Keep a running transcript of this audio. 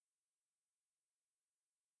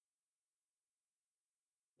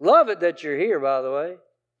Love it that you're here, by the way.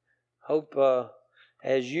 Hope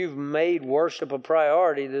as you've made worship a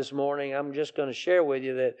priority this morning, I'm just going to share with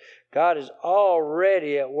you that God is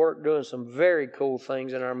already at work doing some very cool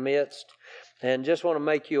things in our midst. And just want to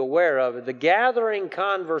make you aware of it. The gathering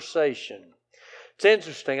conversation. It's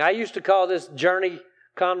interesting. I used to call this journey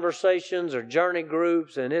conversations or journey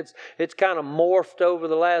groups, and it's kind of morphed over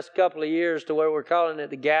the last couple of years to where we're calling it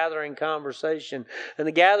the gathering conversation. And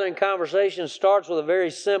the gathering conversation starts with a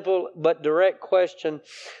very simple but direct question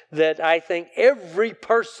that I think every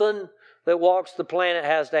person that walks the planet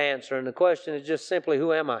has to answer. And the question is just simply,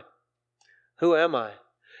 who am I? Who am I?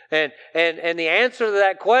 And the answer to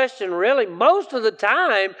that question really most of the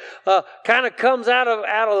time kind of comes out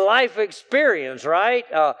of life experience, right?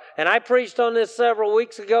 And I preached on this several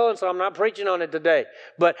weeks ago, and so I'm not preaching on it today.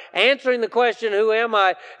 But answering the question, who am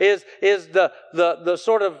I, is the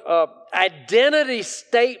sort of identity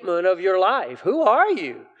statement of your life. Who are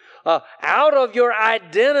you? Out of your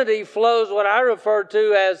identity flows what I refer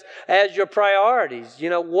to as your priorities.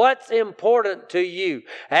 You know, what's important to you.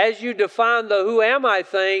 As you define the who am I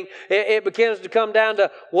thing, it begins to come down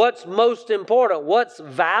to what's most important, what's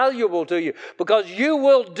valuable to you. Because you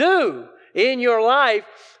will do in your life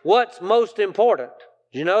what's most important.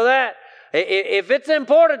 Do you know that? If it's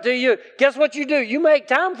important to you, guess what you do? You make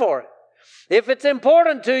time for it. If it's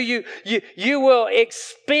important to you, you will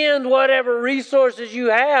expend whatever resources you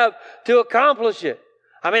have to accomplish it.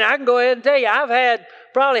 I mean, I can go ahead and tell you, I've had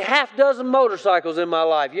probably half dozen motorcycles in my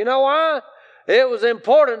life. You know why? It was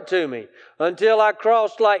important to me until I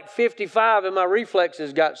crossed like 55 and my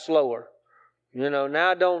reflexes got slower. You know,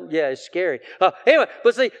 now I don't, it's scary. Anyway,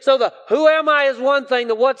 but see, so the who am I is one thing,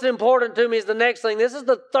 the what's important to me is the next thing. This is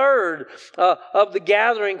the third of the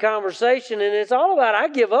gathering conversation, and it's all about I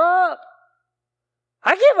give up.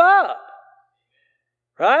 I give up.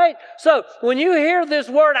 Right? So, when you hear this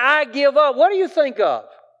word, I give up, what do you think of?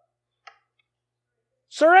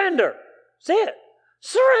 Surrender. See it?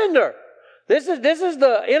 Surrender. This is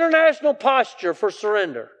the international posture for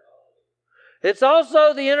surrender. It's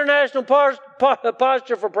also the international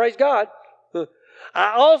posture for praise God.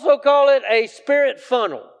 I also call it a spirit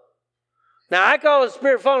funnel. Now, I call it a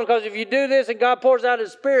spirit funnel because if you do this and God pours out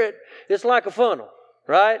His Spirit, it's like a funnel.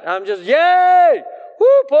 Right? I'm just, yay! Woo,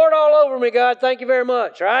 pour it all over me, God. Thank you very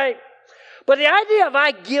much, right? But the idea of I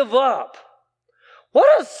give up, what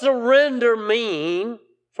does surrender mean,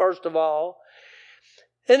 first of all?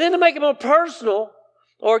 And then to make it more personal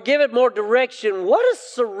or give it more direction, what does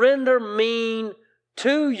surrender mean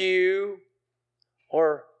to you?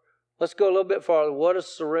 Or let's go a little bit farther. What does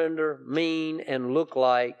surrender mean and look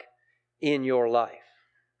like in your life?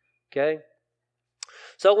 Okay?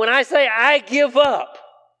 So when I say I give up,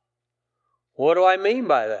 what do I mean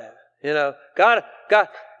by that? You know, God,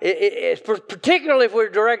 it's particularly if we're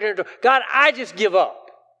directing it to God, I just give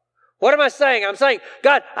up. What am I saying? I'm saying,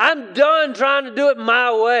 God, I'm done trying to do it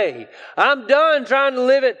my way. I'm done trying to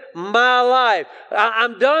live it my life.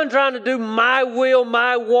 I'm done trying to do my will,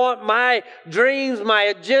 my want, my dreams, my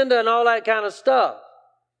agenda, and all that kind of stuff.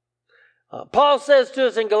 Paul says to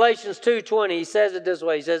us in Galatians 2:20, he says it this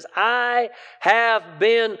way. He says, I have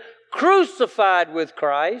been crucified with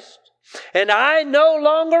Christ, and I no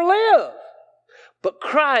longer live, but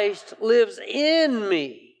Christ lives in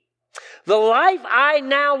me. The life I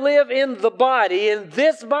now live in the body, in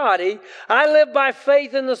this body, I live by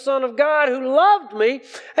faith in the Son of God who loved me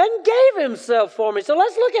and gave Himself for me. So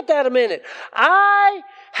let's look at that a minute. I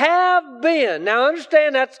have been. Now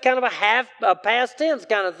understand that's kind of a past tense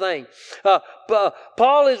kind of thing.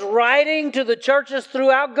 Paul is writing to the churches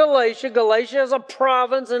throughout Galatia. Galatia is a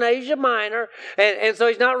province in Asia Minor. And so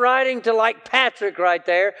he's not writing to like Patrick right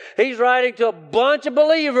there. He's writing to a bunch of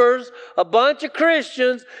believers, a bunch of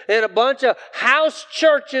Christians, and a bunch of house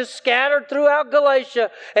churches scattered throughout Galatia.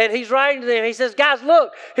 And he's writing to them. He says, guys,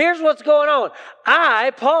 look, here's what's going on.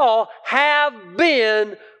 I, Paul, have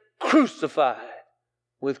been crucified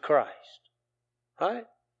with Christ. Right?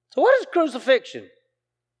 So what is crucifixion?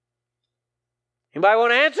 Anybody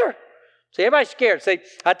want to answer? See, everybody's scared. See,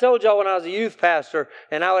 I told y'all when I was a youth pastor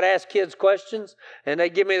and I would ask kids questions and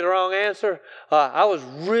they'd give me the wrong answer. I was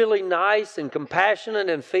really nice and compassionate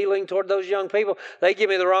and feeling toward those young people. They'd give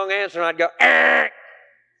me the wrong answer and I'd go, ah!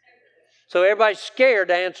 So everybody's scared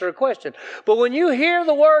to answer a question. But when you hear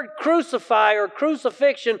the word crucify or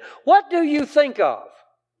crucifixion, what do you think of?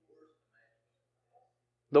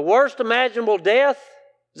 The worst imaginable death?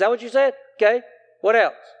 Is that what you said? Okay. What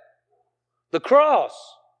else? The cross.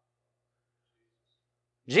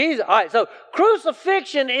 Jesus. All right. So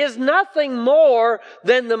crucifixion is nothing more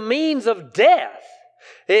than the means of death.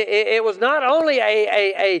 It was not only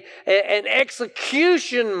an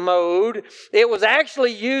execution mode, it was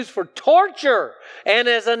actually used for torture and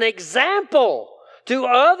as an example to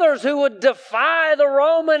others who would defy the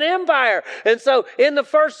Roman Empire. And so in the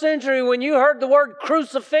first century, when you heard the word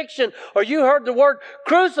crucifixion or you heard the word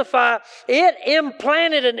crucify, it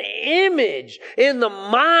implanted an image in the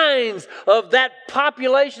minds of that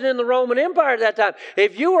population in the Roman Empire at that time.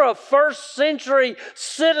 If you were a first century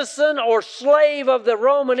citizen or slave of the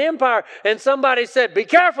Roman Empire and somebody said, be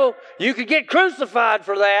careful, you could get crucified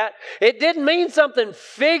for that, it didn't mean something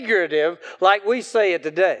figurative like we say it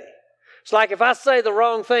today. It's like if I say the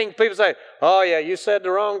wrong thing, people say, oh yeah, you said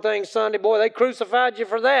the wrong thing Sunday. Boy, they crucified you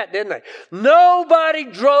for that, didn't they? Nobody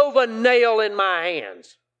drove a nail in my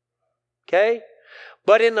hands. Okay?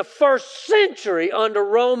 But in the first century, under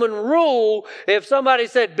Roman rule, if somebody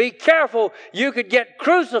said, be careful, you could get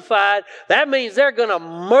crucified, that means they're going to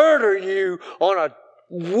murder you on a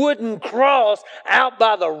wooden cross out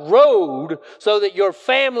by the road so that your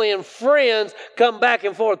family and friends come back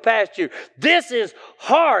and forth past you. This is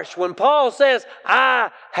harsh when Paul says,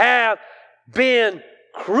 I have been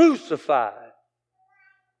crucified.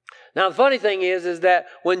 Now, the funny thing is that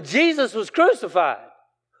when Jesus was crucified,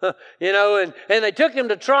 and they took him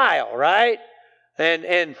to trial, right?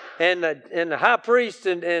 And the high priest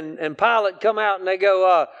and Pilate come out and they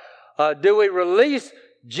go, do we release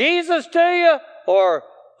Jesus to you or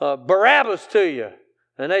Barabbas to you?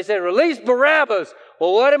 And they said, release Barabbas.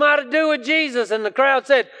 Well, what am I to do with Jesus? And the crowd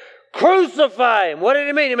said, crucify him. What did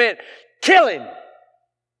he mean? He meant, kill him.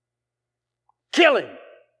 Kill him.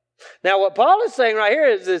 Now, what Paul is saying right here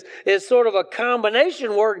is sort of a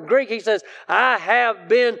combination word in Greek. He says, I have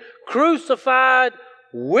been crucified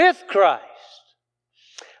with Christ.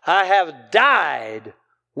 I have died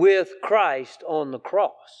with Christ on the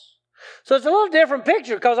cross. So it's a little different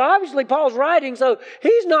picture because obviously Paul's writing, so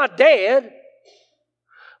he's not dead.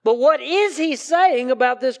 But what is he saying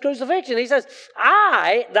about this crucifixion? He says,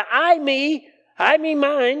 I, me,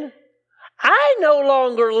 mine, I no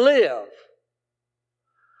longer live.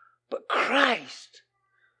 But Christ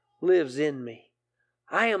lives in me.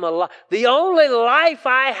 I am alive. The only life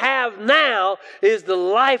I have now is the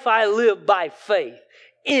life I live by faith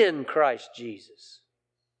in Christ Jesus.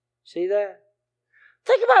 See that?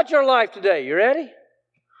 Think about your life today. You ready?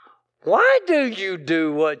 Why do you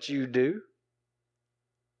do what you do?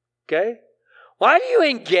 Okay? Why do you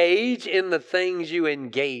engage in the things you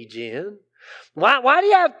engage in? Why do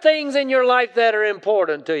you have things in your life that are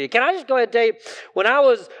important to you? Can I just go ahead and tell you, when I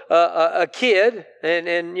was a kid,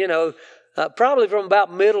 and probably from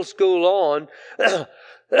about middle school on,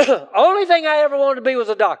 the only thing I ever wanted to be was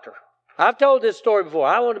a doctor. I've told this story before.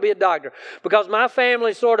 I wanted to be a doctor because my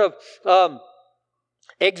family sort of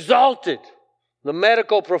exalted the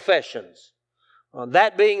medical professions.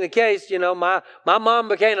 That being the case, my mom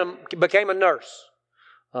became a nurse.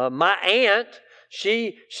 My aunt,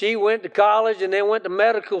 she went to college and then went to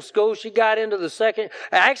medical school. She got into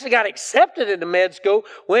actually got accepted into med school,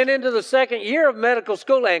 went into the second year of medical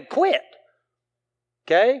school and quit.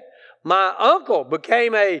 Okay? My uncle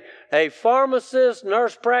became a pharmacist,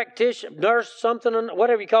 nurse practitioner, nurse something,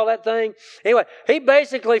 whatever you call that thing. Anyway, he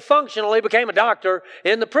basically functionally became a doctor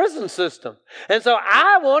in the prison system. And so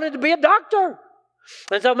I wanted to be a doctor.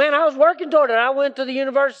 And so, man, I was working toward it. I went to the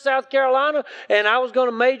University of South Carolina, and I was going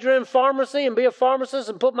to major in pharmacy and be a pharmacist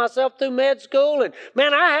and put myself through med school. And,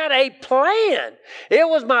 man, I had a plan. It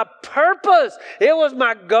was my purpose. It was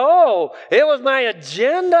my goal. It was my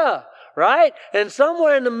agenda, right? And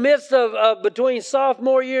somewhere in the midst of between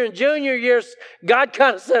sophomore year and junior years, God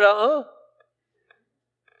kind of said, And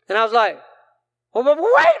I was like, well, but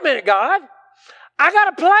wait a minute, God. I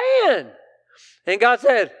got a plan. And God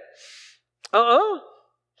said, I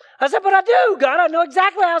said, but I do, God. I know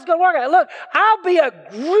exactly how it's going to work out. Look, I'll be a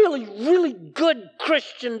really, really good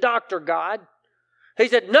Christian doctor, God. He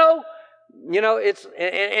said, no. It's,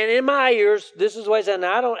 and in my ears, this is the way it sounded.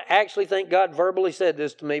 Now, I don't actually think God verbally said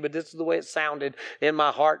this to me, but this is the way it sounded in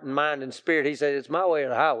my heart and mind and spirit. He said, it's my way or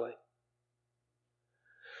the highway.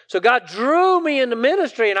 So God drew me into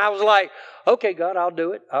ministry, and I was like, okay, God, I'll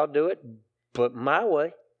do it, but my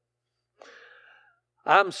way.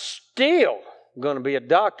 I'm still going to be a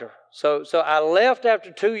doctor. So I left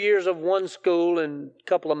after 2 years of one school and a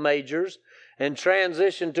couple of majors and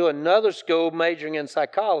transitioned to another school majoring in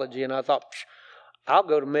psychology. And I thought, I'll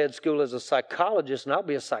go to med school as a psychologist and I'll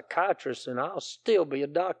be a psychiatrist and I'll still be a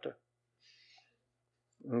doctor.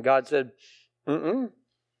 And God said, So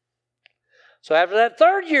after that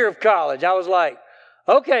third year of college, I was like,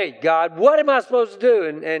 okay, God, what am I supposed to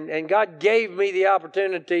do? And God gave me the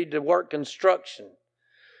opportunity to work construction.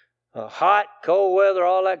 hot, cold weather,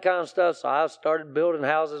 all that kind of stuff. So I started building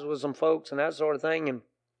houses with some folks and that sort of thing, and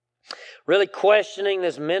really questioning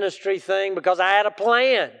this ministry thing because I had a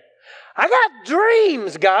plan. I got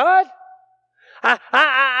dreams, God.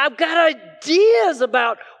 I've got ideas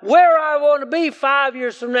about where I want to be 5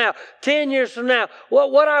 years from now, 10 years from now,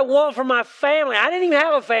 what I want for my family. I didn't even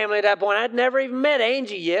have a family at that point. I'd never even met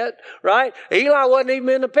Angie yet, right? Eli wasn't even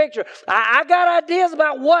in the picture. I got ideas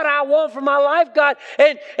about what I want for my life, God,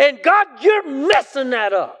 and God, you're messing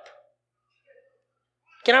that up.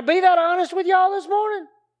 Can I be that honest with y'all this morning?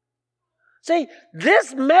 See,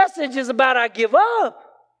 this message is about I give up.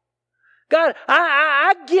 God,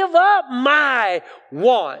 I give up my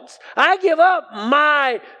wants. I give up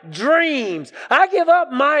my dreams. I give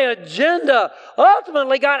up my agenda.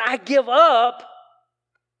 Ultimately, God, I give up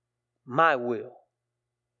my will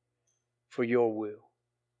for your will.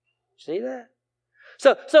 See that?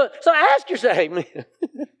 So ask yourself, amen.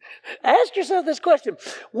 Ask yourself this question.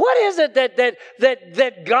 What is it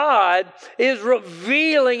that God is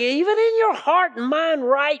revealing even in your heart and mind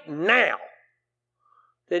right now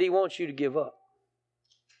that He wants you to give up?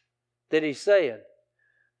 That He's saying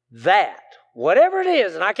that, whatever it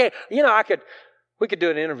is, and we could do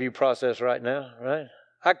an interview process right now, right?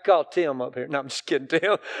 I could call Tim up here. No, I'm just kidding,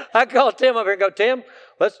 Tim. I could call Tim up here and go, Tim,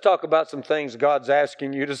 let's talk about some things God's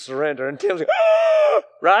asking you to surrender. And Tim's like, ah!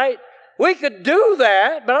 Right? We could do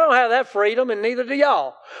that, but I don't have that freedom, and neither do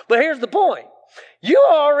y'all. But here's the point. You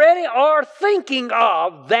already are thinking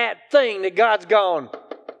of that thing that God's gone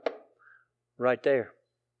right there.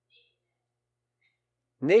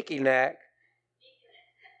 Nicky Knack.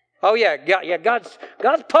 Oh yeah, God's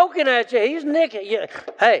poking at you. He's nicking. Yeah.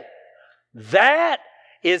 Hey, that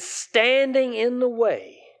is standing in the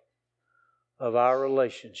way of our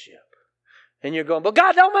relationship. And you're going, but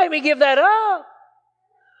God, don't make me give that up.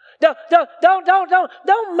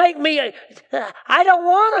 Don't make me. I don't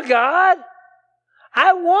want a God.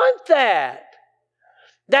 I want that.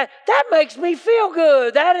 That makes me feel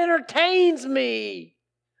good. That entertains me.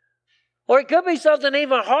 Or it could be something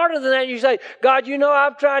even harder than that. You say, God, you know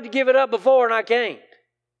I've tried to give it up before and I can't.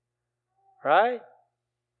 Right?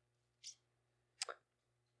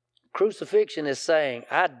 Crucifixion is saying,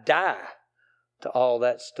 I die to all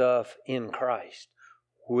that stuff in Christ,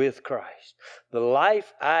 with Christ. The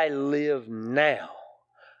life I live now,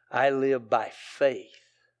 I live by faith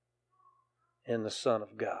in the Son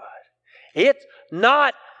of God. It's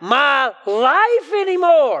not my life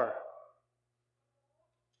anymore.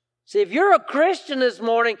 See, if you're a Christian this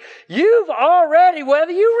morning, you've already,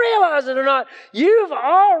 whether you realize it or not, you've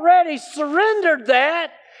already surrendered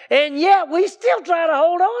that, and yet we still try to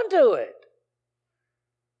hold on to it.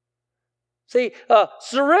 See,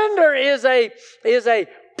 surrender is a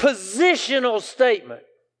positional statement.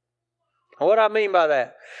 What do I mean by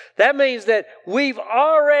that? That means that we've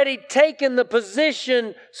already taken the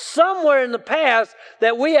position somewhere in the past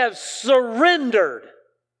that we have surrendered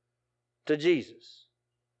to Jesus.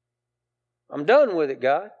 I'm done with it,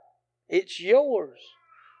 God. It's yours.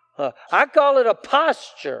 I call it a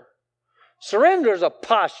posture. Surrender is a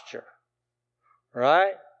posture,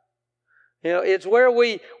 right? You know, it's where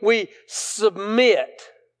we submit.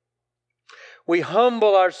 We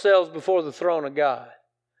humble ourselves before the throne of God.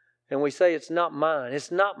 And we say, it's not mine.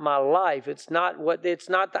 It's not my life. And where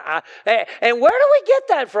do we get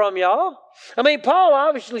that from, y'all? I mean, Paul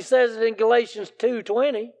obviously says it in Galatians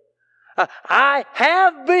 2:20. I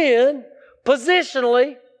have been,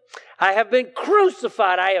 positionally, I have been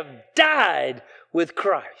crucified. I have died with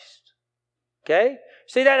Christ. Okay?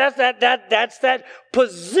 See, that's that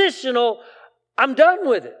positional, I'm done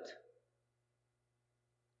with it.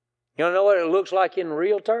 You want to know what it looks like in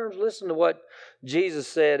real terms? Listen to what Jesus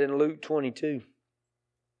said in Luke 22.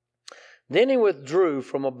 Then he withdrew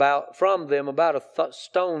from them about a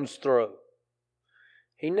stone's throw.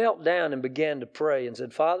 He knelt down and began to pray and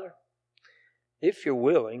said, Father, if you're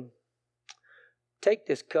willing, take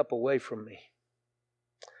this cup away from me.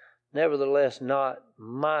 Nevertheless, not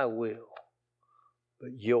my will,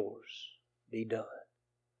 but yours be done.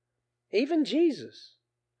 Even Jesus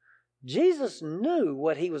knew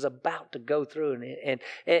what he was about to go through. And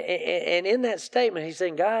in that statement, he's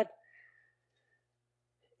saying, God,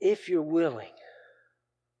 if you're willing,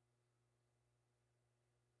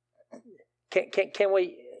 can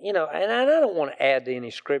we, and I don't want to add to any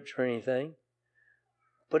scripture or anything,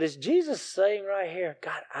 but is Jesus saying right here,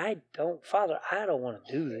 God, Father, I don't want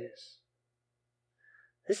to do this.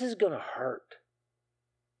 This is going to hurt.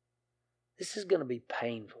 This is going to be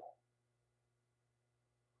painful.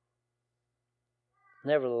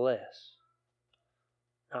 Nevertheless,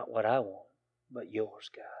 not what I want, but yours,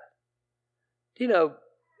 God.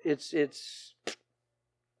 it's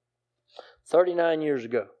 39 years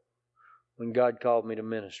ago when God called me to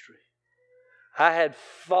ministry. I had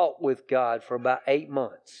fought with God for about 8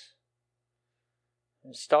 months.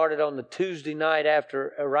 It started on the Tuesday night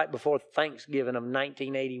right before Thanksgiving of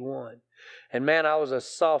 1981. And man, I was a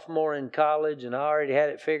sophomore in college, and I already had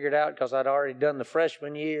it figured out because I'd already done the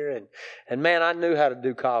freshman year. And man, I knew how to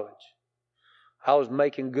do college. I was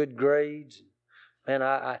making good grades. Man,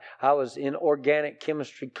 I was in organic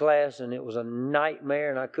chemistry class, and it was a nightmare,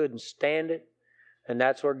 and I couldn't stand it. And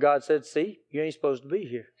that's where God said, see, you ain't supposed to be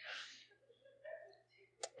here.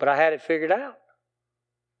 But I had it figured out.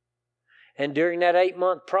 And during that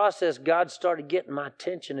 8-month process, God started getting my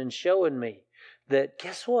attention and showing me that,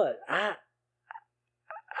 guess what?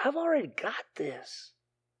 I've already got this.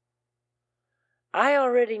 I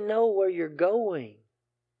already know where you're going.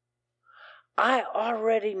 I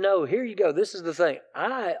already know. Here you go. This is the thing.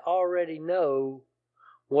 I already know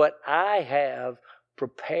what I have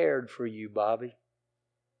prepared for you, Bobby.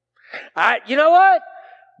 You know what?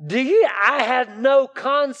 I had no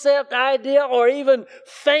concept, idea, or even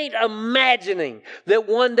faint imagining that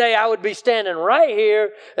one day I would be standing right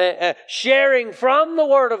here sharing from the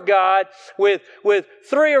Word of God with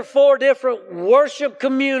 3 or 4 different worship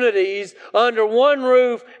communities under one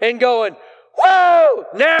roof and going, whoa,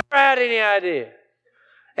 never had any idea.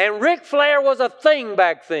 And Ric Flair was a thing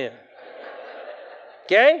back then.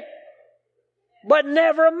 Okay? But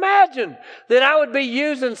never imagined that I would be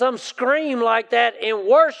using some scream like that in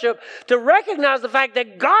worship to recognize the fact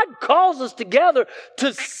that God calls us together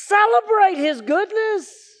to celebrate His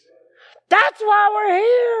goodness. That's why we're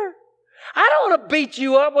here. I don't want to beat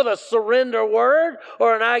you up with a surrender word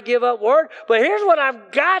or an I give up word, but here's what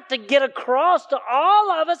I've got to get across to all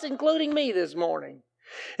of us, including me this morning,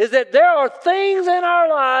 is that there are things in our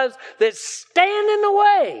lives that stand in the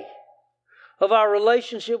way of our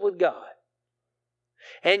relationship with God.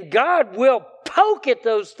 And God will poke at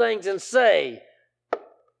those things and say,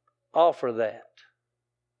 offer that.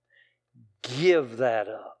 Give that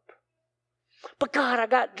up. But God, I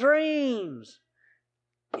got dreams.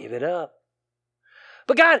 Give it up.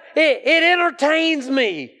 But God, it entertains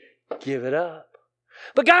me. Give it up.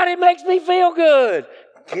 But God, it makes me feel good.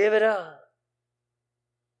 Give it up.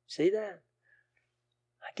 See that?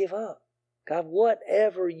 I give up. God,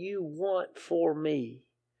 whatever you want for me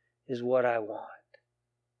is what I want.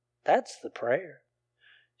 That's the prayer.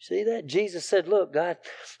 See that? Jesus said, look, God,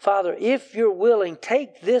 Father, if you're willing,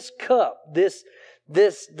 take this cup, this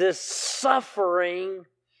suffering,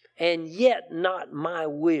 and yet not my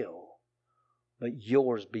will, but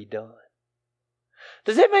yours be done.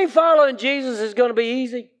 Does it mean following Jesus is going to be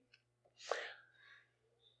easy?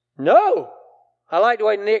 No. I like the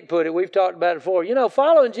way Nick put it. We've talked about it before. You know,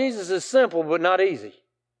 following Jesus is simple, but not easy.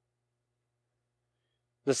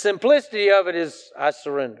 The simplicity of it is, I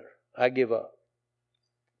surrender. I give up.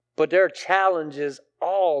 But there are challenges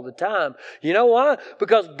all the time. You know why?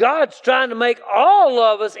 Because God's trying to make all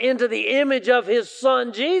of us into the image of His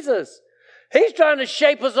Son, Jesus. He's trying to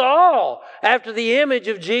shape us all after the image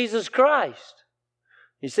of Jesus Christ.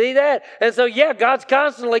 You see that? And so, yeah, God's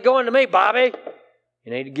constantly going to me, Bobby,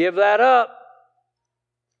 you need to give that up.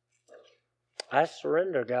 I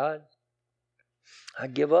surrender, God. I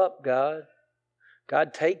give up, God.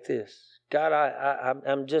 God, take this. God,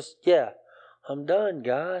 I'm just, I'm done,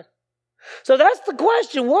 God. So that's the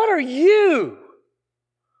question. What are you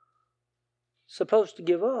supposed to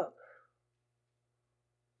give up?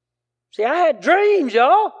 See, I had dreams,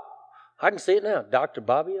 y'all. I can see it now. Dr.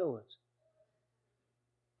 Bobby Owens.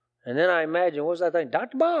 And then I imagine, what was that thing?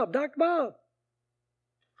 Dr. Bob, Dr. Bob.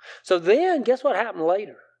 So then, guess what happened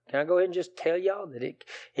later? Can I go ahead and just tell y'all that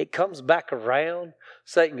it comes back around?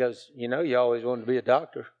 Satan goes, you know, you always wanted to be a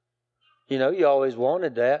doctor. You know, you always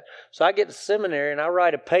wanted that. So I get to seminary and I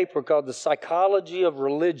write a paper called The Psychology of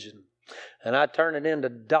Religion. And I turn it in to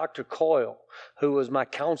Dr. Coyle, who was my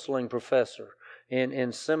counseling professor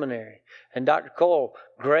in seminary. And Dr. Coyle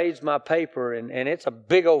grades my paper, and it's a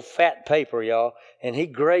big old fat paper, y'all. And he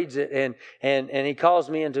grades it, and he calls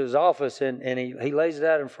me into his office, and he lays it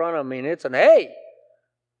out in front of me, and it's an A.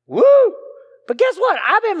 Woo! But guess what?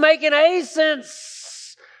 I've been making A's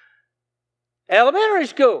since elementary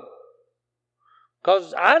school.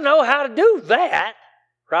 Because I know how to do that,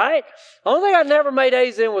 right? The only thing I never made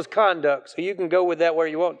A's in was conduct, so you can go with that where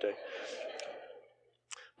you want to.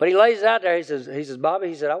 But he lays it out there. He says, Bobby,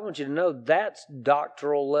 he said, I want you to know that's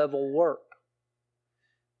doctoral level work.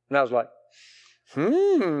 And I was like,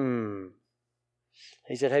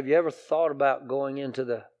 He said, have you ever thought about going into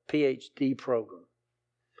the PhD program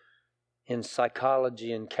in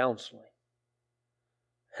psychology and counseling?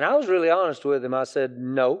 And I was really honest with him. I said,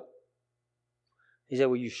 no. He said,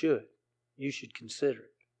 well, you should. You should consider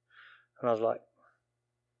it. And I was like,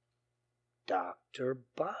 Dr.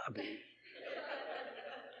 Bobby.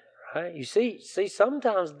 Right? You see,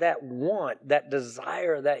 sometimes that want, that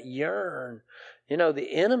desire, that yearn, the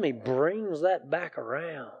enemy brings that back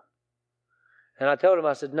around. And I told him,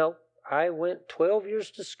 I said, no, I went 12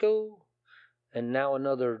 years to school and now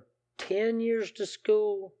another 10 years to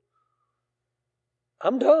school.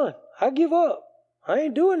 I'm done. I give up. I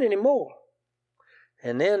ain't doing any more.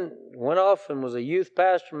 And then went off and was a youth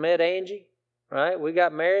pastor, met Angie, right? We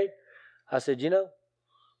got married. I said,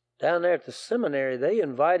 down there at the seminary, they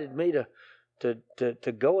invited me to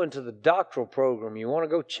go into the doctoral program. You want to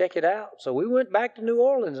go check it out? So we went back to New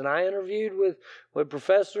Orleans, and I interviewed with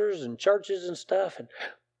professors and churches and stuff, and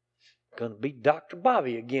going to be Dr.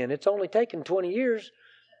 Bobby again. It's only taken 20 years,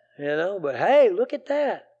 but hey, look at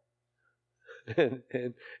that.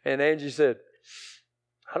 And Angie said,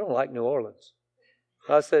 I don't like New Orleans.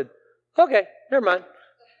 I said, okay, never mind.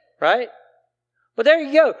 Right? But there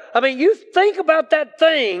you go. I mean, you think about that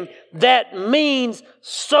thing that means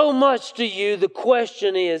so much to you. The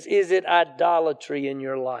question is it idolatry in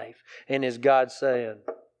your life? And is God saying,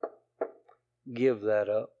 give that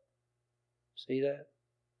up? See that?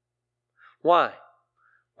 Why?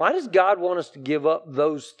 Why does God want us to give up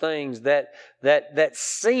those things that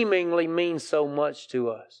seemingly mean so much to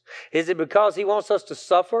us? Is it because He wants us to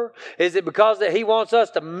suffer? Is it because that He wants us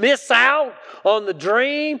to miss out on the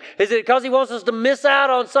dream? Is it because He wants us to miss out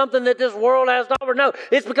on something that this world has to offer? No,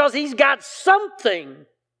 it's because He's got something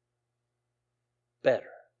better.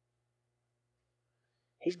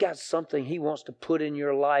 He's got something He wants to put in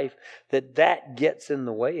your life that gets in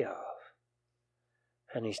the way of.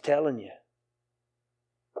 And He's telling you,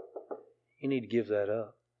 you need to give that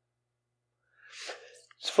up.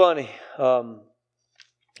 It's funny.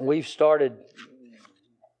 We've started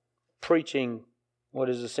preaching what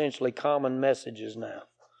is essentially common messages now.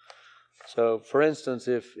 So, for instance,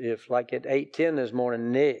 if like at 8:10 this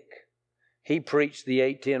morning, Nick, he preached the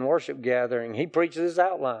 8:10 worship gathering. He preached this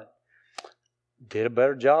outline. Did a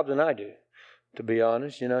better job than I do, to be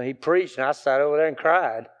honest. He preached, and I sat over there and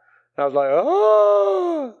cried. And I was like,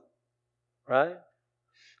 oh, right?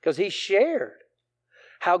 Because he shared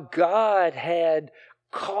how God had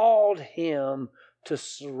called him to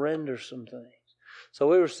surrender some things. So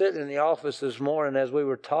we were sitting in the office this morning as we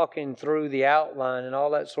were talking through the outline and all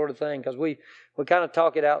that sort of thing, because we kind of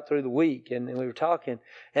talk it out through the week, and we were talking,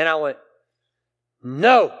 and I went,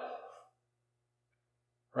 no.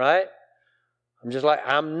 Right? I'm just like,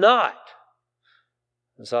 I'm not.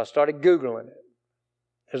 And so I started Googling it.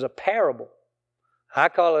 There's a parable. I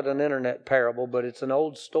call it an internet parable, but it's an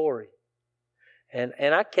old story. And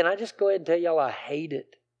can I just go ahead and tell y'all I hate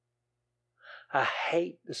it. I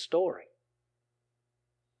hate the story.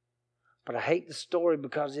 But I hate the story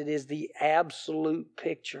because it is the absolute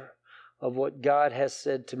picture of what God has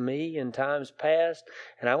said to me in times past.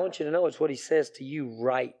 And I want you to know it's what He says to you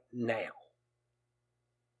right now.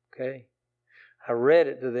 Okay? I read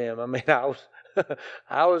it to them. I mean,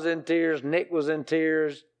 I was in tears. Nick was in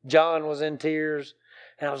tears. John was in tears.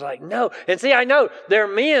 And I was like, no. And see, I know there are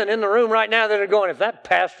men in the room right now that are going, if that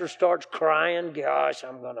pastor starts crying, gosh,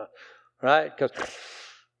 I'm going to, right? Because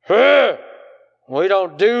we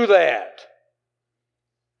don't do that.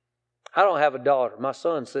 I don't have a daughter. My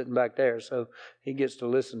son's sitting back there, so he gets to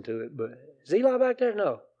listen to it. But is Eli back there?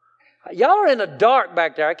 No. Y'all are in the dark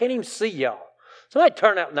back there. I can't even see y'all. Somebody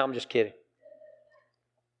turn out. No, I'm just kidding.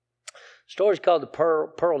 The story's called the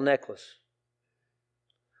Pearl Necklace.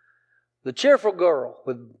 The cheerful girl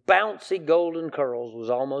with bouncy golden curls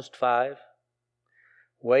was almost 5.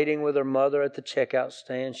 Waiting with her mother at the checkout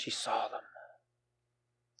stand, she saw them.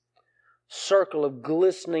 Circle of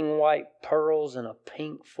glistening white pearls in a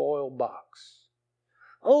pink foil box.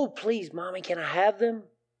 Oh, please, Mommy, can I have them?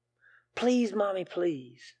 Please, Mommy,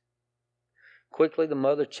 please. Quickly, the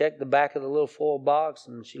mother checked the back of the little foil box,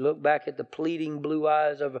 and she looked back at the pleading blue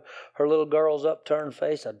eyes of her little girl's upturned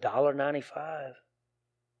face. $1.95.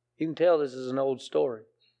 You can tell this is an old story.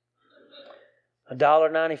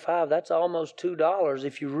 $1.95, that's almost $2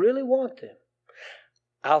 if you really want them.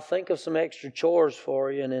 I'll think of some extra chores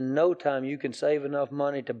for you, and in no time you can save enough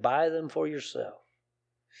money to buy them for yourself.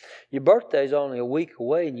 Your birthday's only a week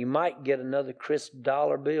away, and you might get another crisp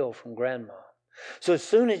dollar bill from Grandma. So as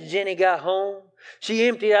soon as Jenny got home, she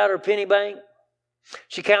emptied out her penny bank.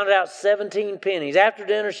 She counted out 17 pennies. After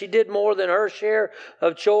dinner, she did more than her share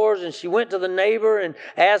of chores, and she went to the neighbor and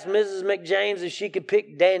asked Mrs. McJames if she could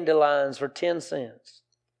pick dandelions for 10 cents.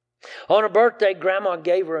 On her birthday, Grandma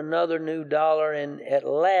gave her another new dollar, and at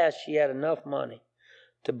last she had enough money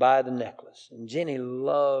to buy the necklace. And Jenny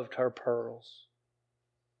loved her pearls.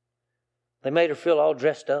 They made her feel all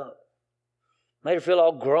dressed up. Made her feel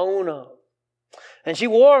all grown up. And she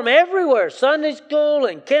wore them everywhere. Sunday school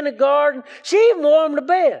and kindergarten. She even wore them to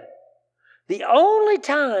bed. The only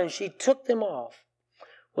time she took them off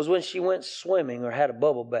was when she went swimming or had a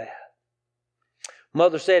bubble bath.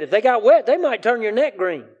 Mother said, if they got wet, they might turn your neck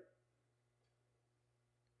green.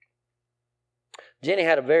 Jenny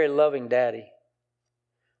had a very loving daddy.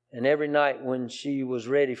 And every night when she was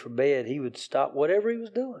ready for bed, he would stop whatever he was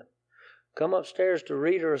doing, come upstairs to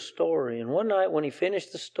read her a story. And one night when he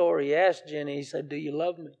finished the story, he asked Jenny, he said, do you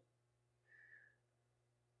love me?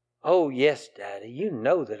 Oh, yes, Daddy, you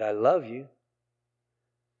know that I love you.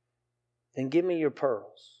 Then give me your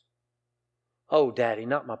pearls. Oh, Daddy,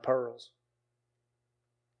 not my pearls.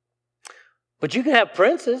 But you can have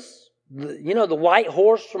Princess. You know, the white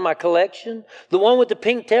horse from my collection. The one with the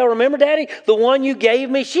pink tail. Remember, Daddy? The one you gave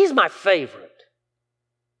me. She's my favorite.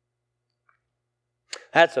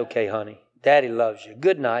 That's okay, honey. Daddy loves you.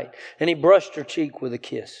 Good night. And he brushed her cheek with a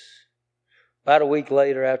kiss. About a week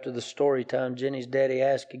later, after the story time, Jenny's daddy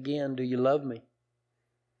asked again, do you love me?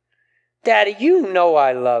 Daddy, you know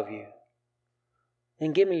I love you.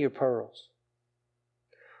 Then give me your pearls.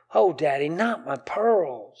 Oh, Daddy, not my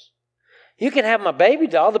pearls. You can have my baby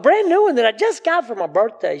doll, the brand new one that I just got for my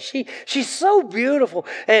birthday. She's so beautiful.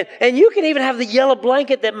 And you can even have the yellow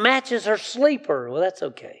blanket that matches her sleeper. Well, that's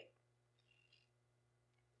okay.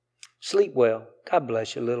 Sleep well. God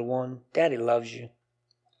bless you, little one. Daddy loves you.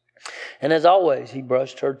 And as always, he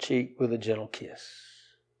brushed her cheek with a gentle kiss.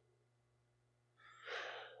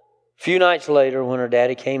 A few nights later, when her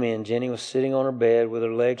daddy came in, Jenny was sitting on her bed with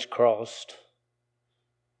her legs crossed.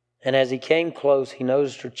 And as he came close, he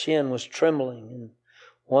noticed her chin was trembling and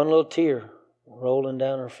one little tear rolling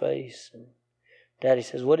down her face. And Daddy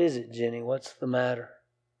says, what is it, Jenny? What's the matter?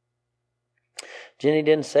 Jenny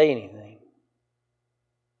didn't say anything.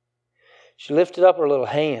 She lifted up her little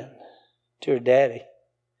hand to her daddy.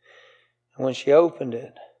 And when she opened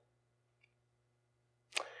it,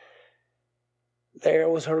 there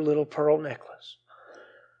was her little pearl necklace.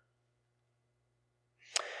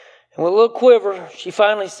 And with a little quiver, she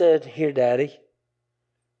finally said, here, Daddy,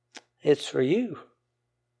 it's for you.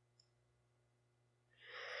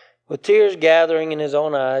 With tears gathering in his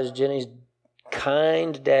own eyes, Jenny's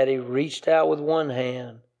kind daddy reached out with one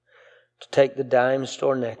hand to take the dime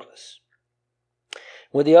store necklace.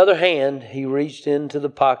 With the other hand, he reached into the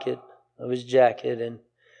pocket of his jacket and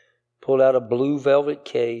pulled out a blue velvet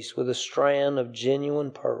case with a strand of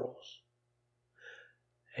genuine pearls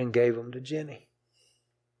and gave them to Jenny.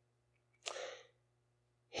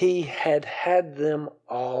 He had had them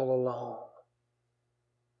all along.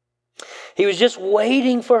 He was just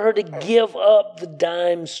waiting for her to give up the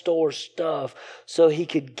dime store stuff so he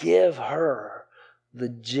could give her the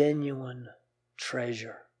genuine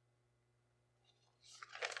treasure.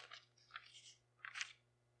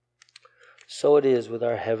 So it is with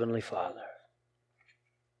our Heavenly Father.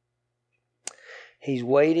 He's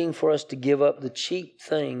waiting for us to give up the cheap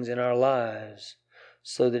things in our lives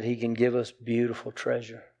so that He can give us beautiful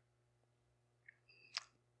treasure.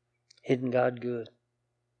 Isn't God good?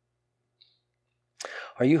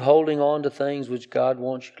 Are you holding on to things which God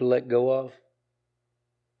wants you to let go of?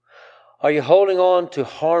 Are you holding on to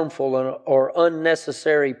harmful or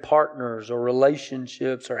unnecessary partners or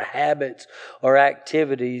relationships or habits or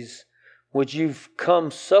activities which you've come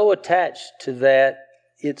so attached to that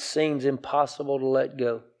it seems impossible to let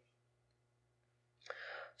go?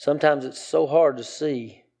 Sometimes it's so hard to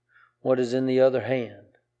see what is in the other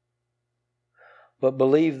hand. But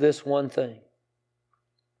believe this one thing.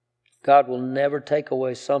 God will never take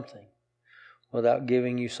away something without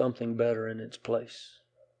giving you something better in its place.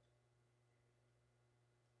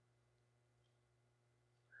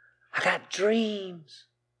 I got dreams.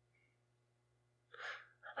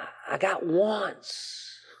 I got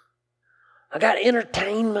wants. I got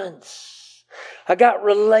entertainments. I got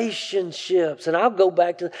relationships. And I'll go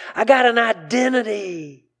back to, I got an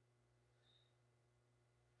identity.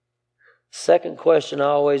 Second question I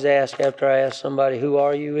always ask after I ask somebody, who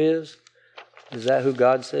are you, is that who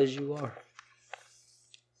God says you are?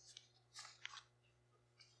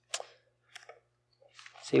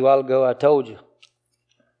 See, a while ago I told you,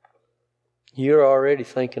 you're already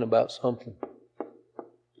thinking about something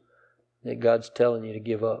that God's telling you to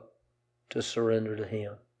give up, to surrender to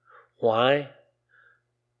Him. Why?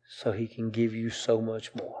 So He can give you so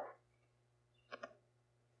much more.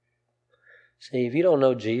 See, if you don't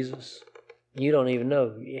know Jesus, you don't even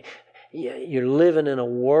know. You're living in a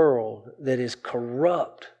world that is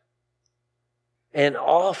corrupt and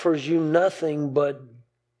offers you nothing but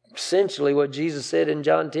essentially what Jesus said in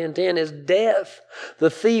John 10:10 is death. The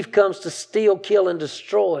thief comes to steal, kill, and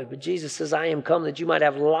destroy. But Jesus says, I am come that you might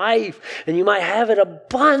have life and you might have it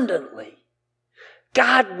abundantly.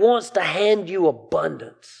 God wants to hand you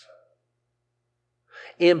abundance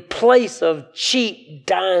in place of cheap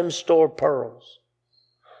dime store pearls.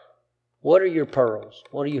 What are your pearls?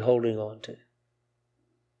 What are you holding on to?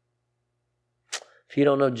 If you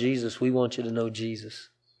don't know Jesus, we want you to know Jesus.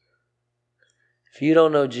 If you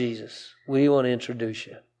don't know Jesus, we want to introduce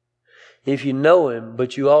you. If you know Him,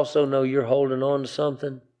 but you also know you're holding on to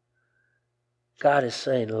something, God is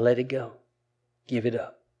saying, let it go. Give it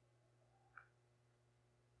up.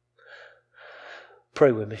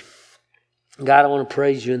 Pray with me. God, I want to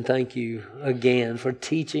praise you and thank you again for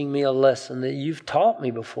teaching me a lesson that you've taught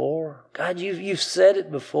me before. God, you've said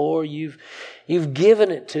it before. You've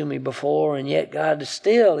given it to me before. And yet, God,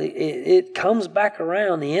 still, it comes back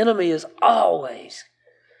around. The enemy is always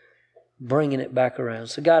bringing it back around.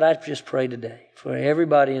 So, God, I just pray today for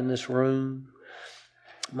everybody in this room,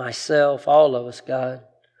 myself, all of us, God.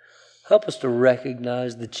 Help us to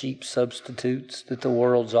recognize the cheap substitutes that the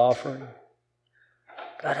world's offering.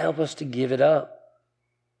 God, help us to give it up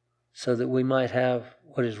so that we might have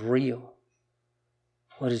what is real,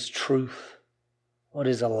 what is truth, what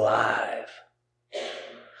is alive.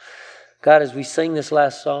 God, as we sing this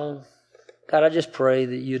last song, God, I just pray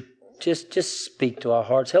that you just speak to our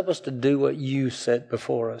hearts. Help us to do what you set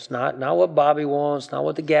before us, not what Bobby wants, not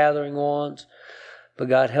what the gathering wants, but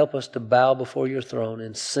God, help us to bow before your throne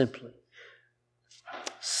and simply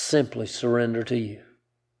surrender to you.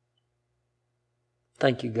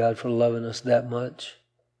 Thank you, God, for loving us that much.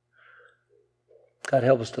 God,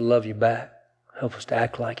 help us to love you back. Help us to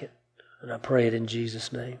act like it. And I pray it in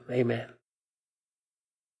Jesus' name. Amen.